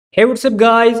Hey, what's up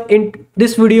guys? In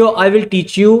this video, I will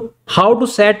teach you how to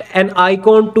set an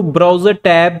icon to browser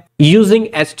tab using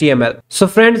HTML. So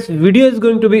friends, video is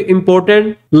going to be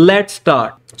important. Let's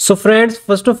start. So friends,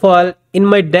 first of all, in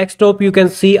my desktop, you can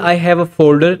see I have a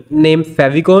folder named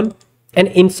Favicon. And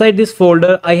inside this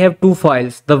folder, I have two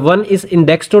files. The one is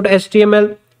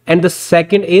index.html and the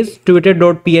second is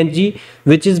twitter.png,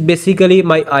 which is basically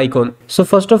my icon. So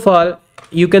first of all,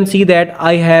 you can see that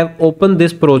I have opened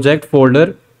this project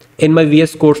folder in my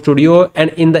VS Code Studio,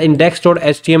 and in the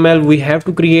index.html we have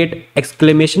to create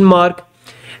exclamation mark,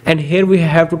 and here we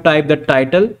have to type the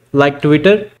title like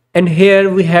Twitter, and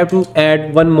here we have to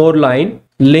add one more line.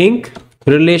 Link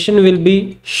relation will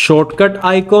be shortcut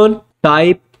icon,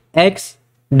 type x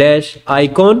dash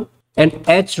icon, and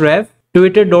href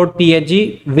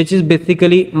twitter.png, which is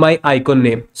basically my icon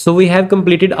name. So we have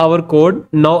completed our code.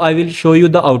 Now I will show you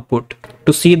the output.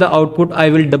 To see the output, I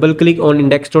will double click on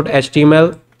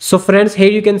index.html. So friends,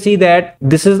 here you can see that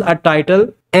this is a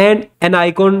title and an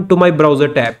icon to my browser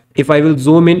tab. If I will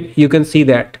zoom in, you can see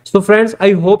that. So friends,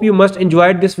 I hope you must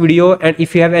enjoyed this video, and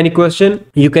if you have any question,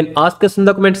 you can ask us in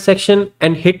the comment section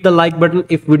and hit the like button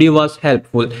if video was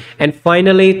helpful. And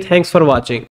finally, thanks for watching.